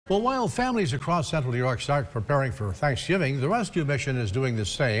Well, while families across central New York start preparing for Thanksgiving, the rescue mission is doing the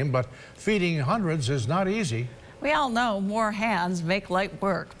same, but feeding hundreds is not easy. We all know more hands make light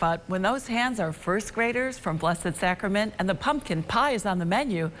work, but when those hands are first graders from Blessed Sacrament and the pumpkin pie is on the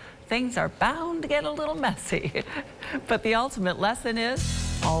menu, things are bound to get a little messy. But the ultimate lesson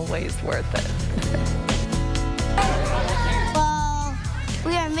is always worth it. Well,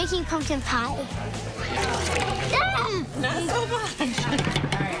 we are making pumpkin pie. Not so much.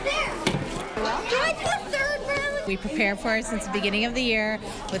 We prepare for it since the beginning of the year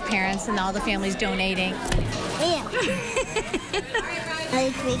with parents and all the families donating. Yeah. I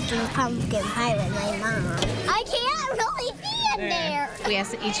like making pumpkin pie with my mom. I can't really see in there. We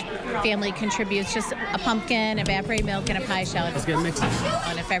ask that each family contributes just a pumpkin, evaporated milk, and a pie shell. Let's get mixed.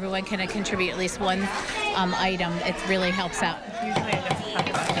 And if everyone can contribute at least one item, it really helps out.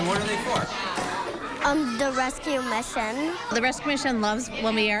 And what are they for? The rescue mission. The rescue mission loves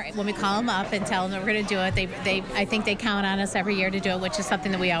when we call them up and tell them that we're going to do it. I think they count on us every year to do it, which is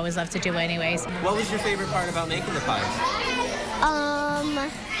something that we always love to do anyways. What was your favorite part about making the pies?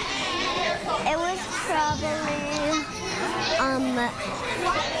 It was probably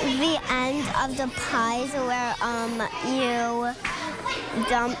the end of the pies where you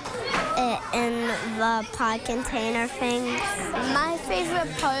dump it in the pie container things. My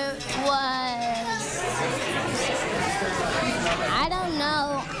favorite part was, I don't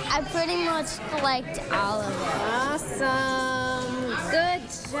know. I pretty much liked all of it. Awesome. Good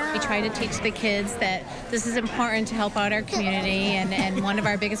job. We try to teach the kids that this is important to help out our community, and one of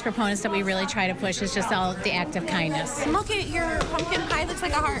our biggest proponents that we really try to push is just all the act of kindness. Look at your pumpkin pie, looks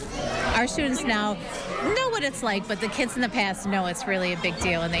like a heart. Our students now know what it's like, but the kids in the past know it's really a big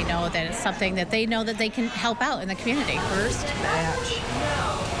deal, and they know that it's something that they know that they can help out in the community. First batch.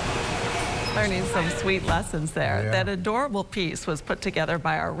 Learning some sweet lessons there. Yeah. That adorable piece was put together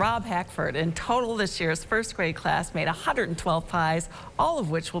by our Rob Hackford. In total, this year's first grade class made 112 pies, all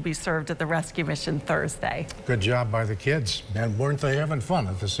of which will be served at the rescue mission Thursday. Good job by the kids, and weren't they having fun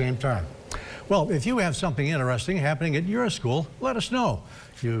at the same time? Well, if you have something interesting happening at your school, let us know.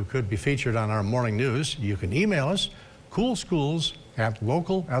 You could be featured on our morning news. You can email us,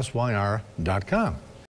 coolschools@localsyr.com.